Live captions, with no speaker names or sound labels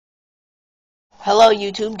Hello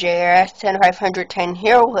YouTube, JRS10510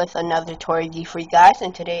 here with another toy review for you guys,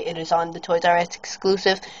 and today it is on the Toys R Us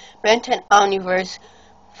exclusive Ben 10 Omniverse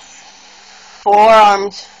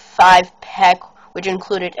Forearms 5-pack, which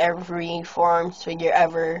included every Forearms figure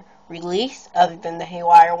ever released, other than the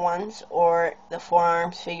Haywire ones, or the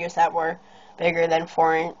Forearms figures that were bigger than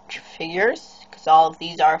 4-inch figures, because all of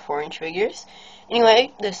these are 4-inch figures.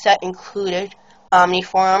 Anyway, the set included Omni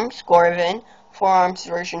Forearms, Govan, Forearms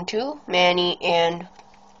version 2, Manny, and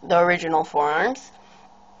the original Forearms.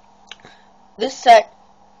 This set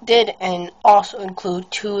did and also include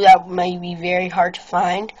two that may be very hard to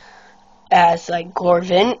find, as like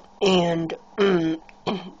Govan and the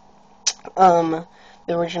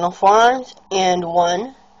original Forearms, and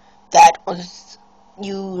one that was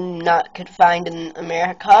not could find in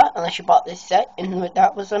America unless you bought this set, and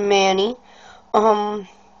that was a Manny.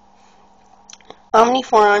 Omni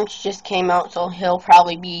Forearms just came out, so he'll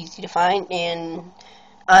probably be easy to find, and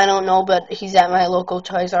I don't know, but he's at my local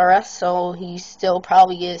Toys R Us, so he still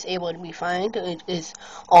probably is able to be found. It is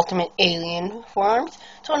Ultimate Alien Forearms.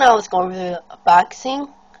 So now let's go over the boxing.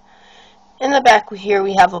 In the back here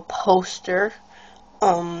we have a poster.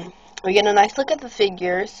 We get a nice look at the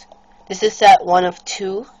figures. This is set 1 of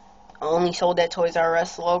 2, only sold at Toys R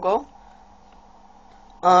Us logo.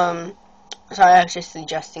 Sorry, I was just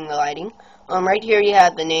adjusting the lighting. Right here you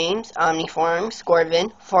have the names: Omni Forearms,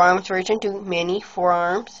 Govan, Forearms version 2, Manny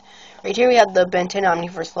Forearms. Right here we have the Ben 10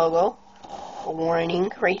 Omniverse logo. A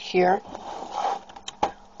warning right here.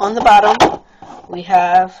 On the bottom we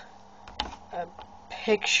have a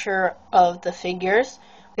picture of the figures.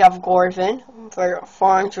 We have Govan for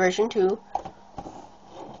Forearms version 2,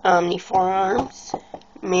 Omni Forearms,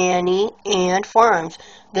 Manny, and Forearms.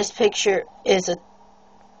 This picture is a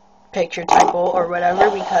picture typo or whatever,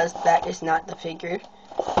 because that is not the figure,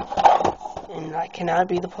 and that cannot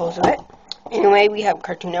be the pose of it. Anyway, we have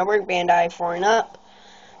Cartoon Network, Bandai 4 and Up,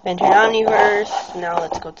 Ben 10 Omniverse. Now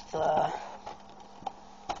let's go to the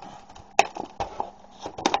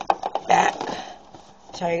back.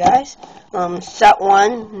 Sorry guys. Set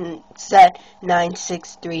 1, set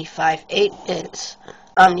 96358 is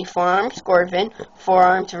Omni Forearms, Govan,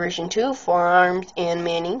 Forearms version 2, Forearms, and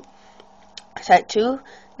Manny. Set 2,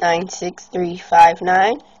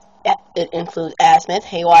 96359. It includes Azimuth,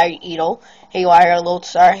 Haywire Edel, Haywire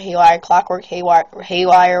Lodestar, Haywire Clockwork,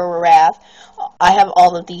 Haywire Wrath. I have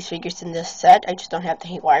all of these figures in this set. I just don't have the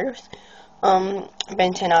Haywires.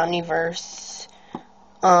 Ben 10 Omniverse.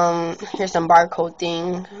 Here's some barcode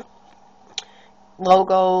thing.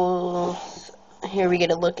 Logos. Here we get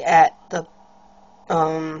a look at the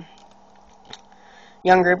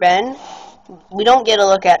younger Ben. We don't get a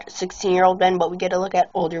look at 16-year-old Ben, but we get a look at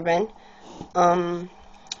older Ben.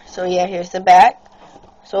 So yeah, here's the back.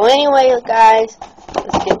 So anyway, guys,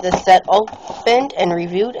 let's get this set opened and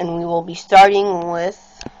reviewed, and we will be starting with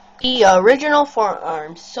the original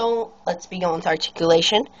Forearms. So let's begin with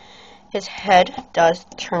articulation. His head does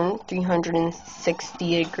turn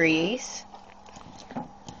 360 degrees.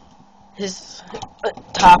 His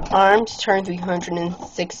top arms turn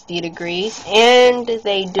 360 degrees, and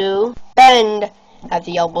they do bend at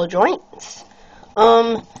the elbow joints.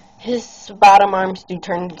 His bottom arms do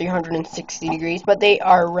turn 360 degrees, but they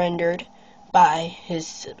are rendered by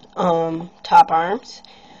his top arms.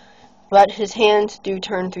 But his hands do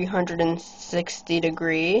turn 360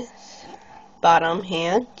 degrees, bottom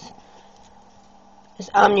hands. His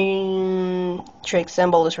omnitrix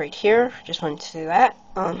symbol is right here. Just wanted to say that.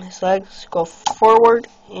 His legs go forward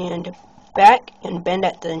and back and bend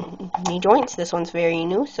at the knee joints. This one's very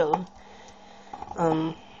new, so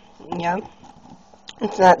yeah.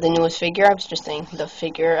 It's not the newest figure. I was just saying the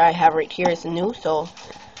figure I have right here is new, so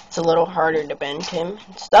it's a little harder to bend him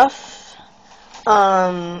and stuff.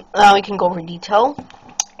 Now we can go over detail.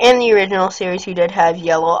 In the original series, he did have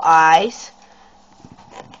yellow eyes.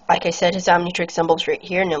 Like I said, his omnitrix symbol's right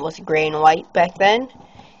here, and it was gray and white back then.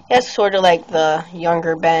 He has sort of like the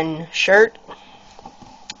younger Ben shirt.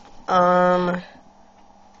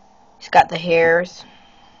 He's got the hairs,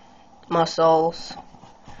 muscles.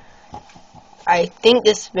 I think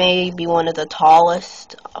this may be one of the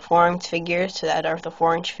tallest Forearms figures that are the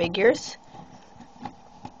 4-inch figures.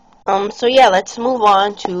 So yeah, let's move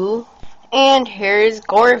on to, and here's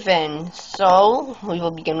Govan. So we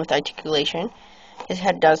will begin with articulation. His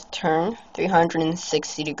head does turn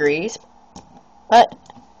 360 degrees, but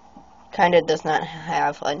kind of does not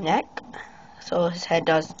have a neck. So his head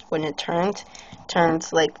does, when it turns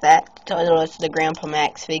like that. So it's the Grandpa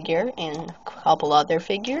Max figure and a couple other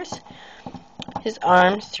figures. His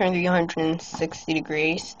arms turn 360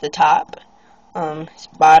 degrees, the top. His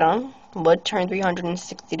bottom would turn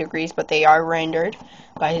 360 degrees, but they are rendered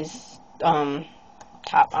by his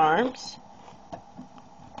top arms.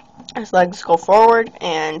 His legs go forward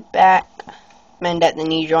and back, bend at the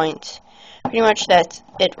knee joints. Pretty much that's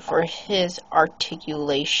it for his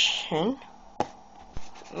articulation.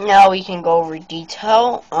 Now we can go over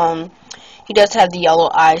detail. He does have the yellow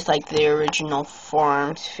eyes like the original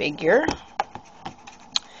forearms figure.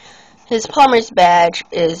 His plumber's badge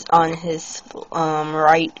is on his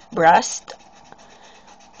right breast.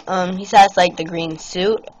 He has like the green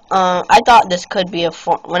suit. I thought this could be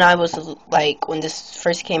when this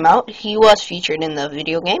first came out, he was featured in the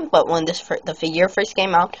video game, but when the figure first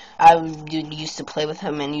came out, I used to play with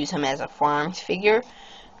him and use him as a forearms figure,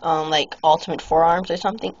 like Ultimate Forearms or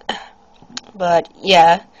something. But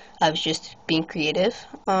yeah, I was just being creative.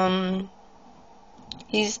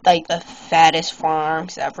 He's like the fattest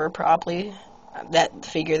forearms ever, probably. That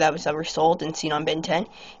figure that was ever sold and seen on Ben 10. He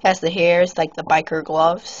has the hairs like the biker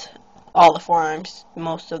gloves. All the forearms,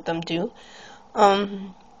 most of them do. Yeah,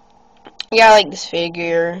 I like this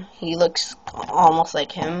figure. He looks almost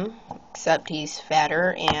like him, except he's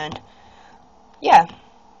fatter, and yeah.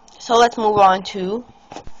 So let's move on to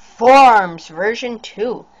forearms version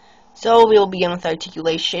 2. So we'll begin with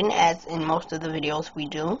articulation, as in most of the videos we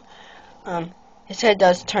do. His head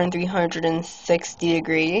does turn 360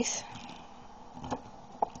 degrees.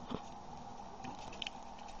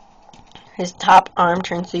 His top arm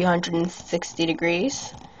turns 360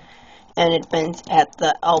 degrees, and it bends at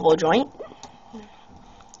the elbow joint.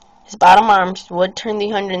 His bottom arms would turn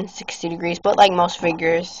 360 degrees, but like most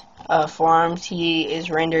figures of forearms, he is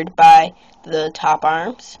rendered by the top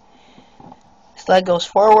arms. His leg goes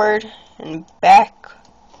forward and back,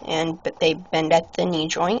 but they bend at the knee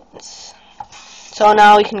joints. So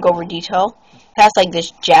now we can go over detail. He has like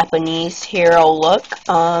this Japanese hero look.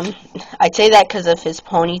 I'd say that because of his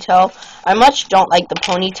ponytail. I much don't like the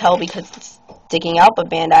ponytail because it's sticking out, but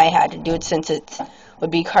Bandai had to do it since it would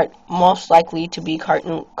be most likely to be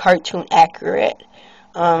cartoon accurate.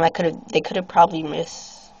 They could have probably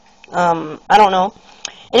missed. I don't know.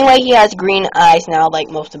 Anyway, he has green eyes now, like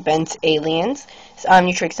most of Ben's aliens. His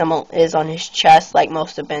Omnitrix symbol is on his chest, like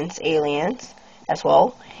most of Ben's aliens as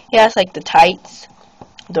well. He has like the tights,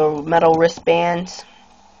 the metal wristbands,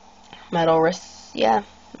 metal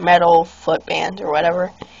footbands or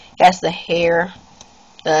whatever. He has the hair,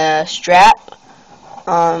 the strap.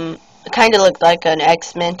 It kind of looked like an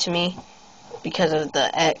X-Men to me because of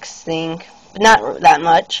the X thing, but not that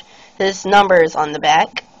much. His number is on the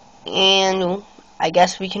back, and I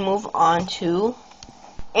guess we can move on to.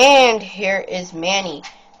 And here is Manny.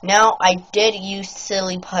 Now I did use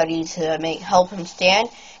silly putty to help him stand,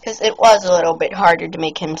 because it was a little bit harder to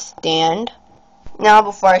make him stand. Now,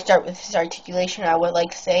 before I start with his articulation, I would like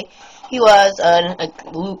to say he was a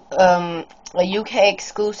UK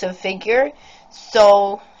exclusive figure.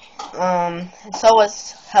 So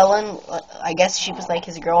was Helen. I guess she was like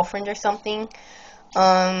his girlfriend or something.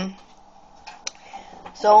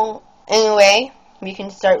 So anyway, we can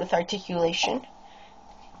start with articulation.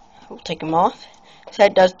 We'll take him off. His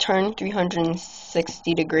head does turn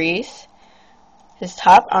 360 degrees. His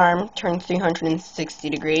top arm turns 360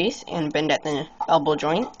 degrees and bend at the elbow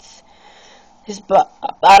joints. His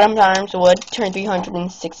bottom arms would turn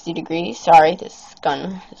 360 degrees. Sorry, this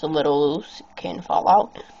gun is a little loose. It can fall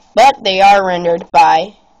out. But they are rendered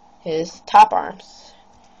by his top arms.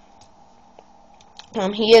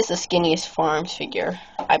 He is the skinniest forearms figure,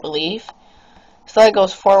 I believe. His leg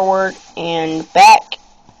goes forward and back,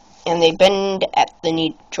 and they bend at the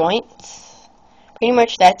knee joints. Pretty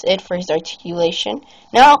much that's it for his articulation.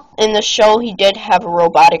 Now, in the show, he did have a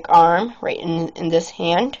robotic arm right in this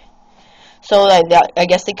hand. So I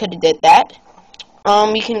guess they could have did that.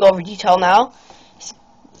 We can go over detail now.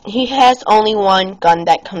 He has only one gun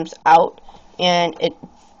that comes out, and it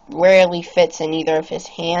rarely fits in either of his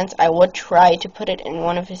hands. I would try to put it in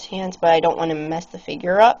one of his hands, but I don't want to mess the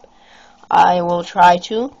figure up. I will try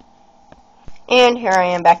to. And here I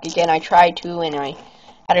am back again. I tried to, and I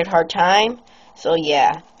had a hard time. So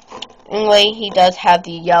yeah. Anyway, he does have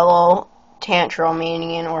the yellow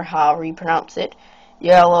Tantromanian, or however you pronounce it.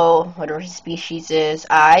 Yellow, whatever his species is,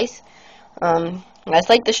 eyes. That's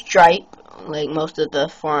like the stripe, like most of the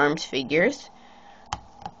forearms figures.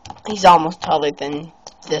 He's almost taller than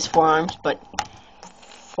this forearms, but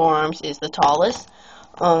forearms is the tallest.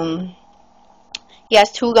 He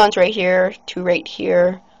has two guns right here, two right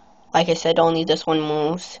here. Like I said, only this one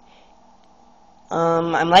moves.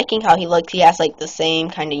 I'm liking how he looks. He has like the same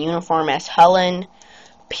kind of uniform as Helen,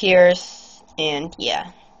 Pierce, and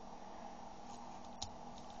yeah.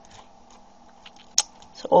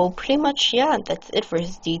 So pretty much, yeah, that's it for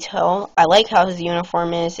his detail. I like how his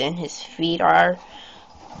uniform is and his feet are.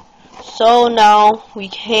 So now we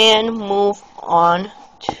can move on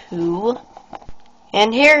to,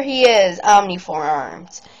 and here he is, Omni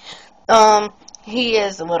forearms. He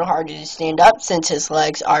is a little harder to stand up since his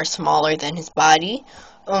legs are smaller than his body.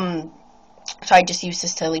 So I just use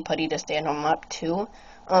this silly putty to stand him up too.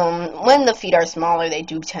 When the feet are smaller, they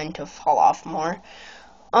do tend to fall off more.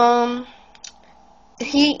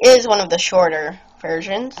 He is one of the shorter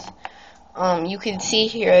versions. You can see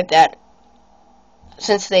here that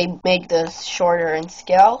since they made this shorter in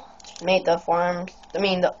scale, made the forearms,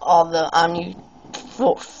 all the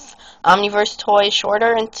omniverse toys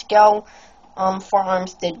shorter in scale,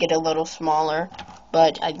 forearms did get a little smaller,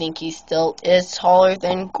 but I think he still is taller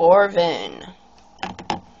than Govan.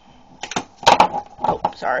 Oh,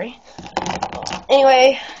 sorry.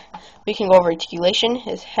 Anyway, we can go over articulation.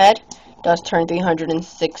 His head does turn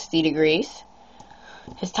 360 degrees.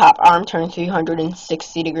 His top arm turns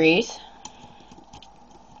 360 degrees.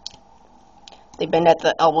 They bend at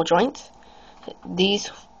the elbow joints.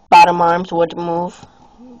 These bottom arms would move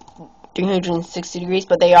 360 degrees,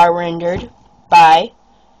 but they are rendered by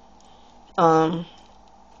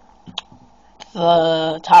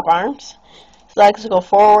the top arms. His legs go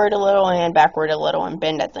forward a little and backward a little and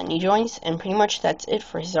bend at the knee joints, and pretty much that's it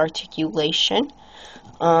for his articulation.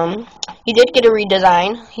 He did get a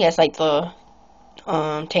redesign. He has like the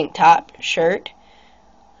tank top shirt.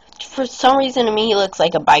 For some reason to me he looks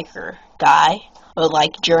like a biker guy, or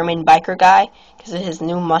like German biker guy, because of his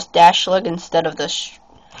new mustache look instead of the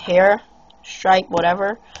hair stripe,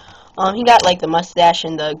 whatever. He got like the mustache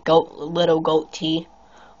and the little goatee.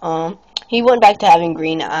 He went back to having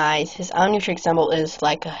green eyes. His omnitrick symbol is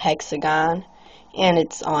like a hexagon, and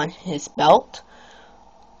it's on his belt.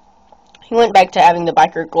 He went back to having the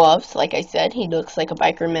biker gloves. Like I said, he looks like a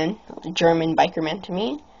bikerman, a German bikerman to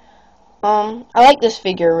me. I like this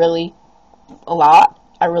figure really a lot.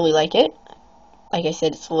 I really like it. Like I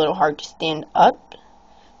said, it's a little hard to stand up.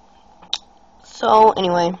 So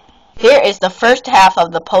anyway, here is the first half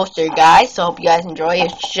of the poster, guys. So hope you guys enjoy.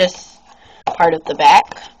 It's just part of the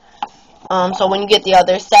back. So when you get the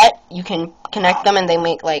other set, you can connect them and they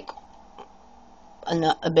make like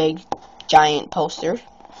a big giant poster.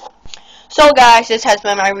 So guys, this has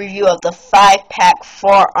been my review of the 5-pack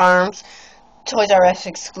forearms Toys R Us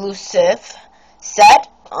exclusive set.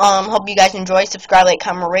 Hope you guys enjoy. Subscribe, like,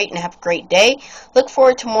 comment, rate, and have a great day. Look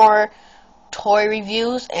forward to more toy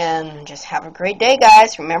reviews, and just have a great day,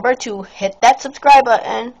 guys. Remember to hit that subscribe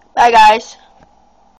button. Bye, guys.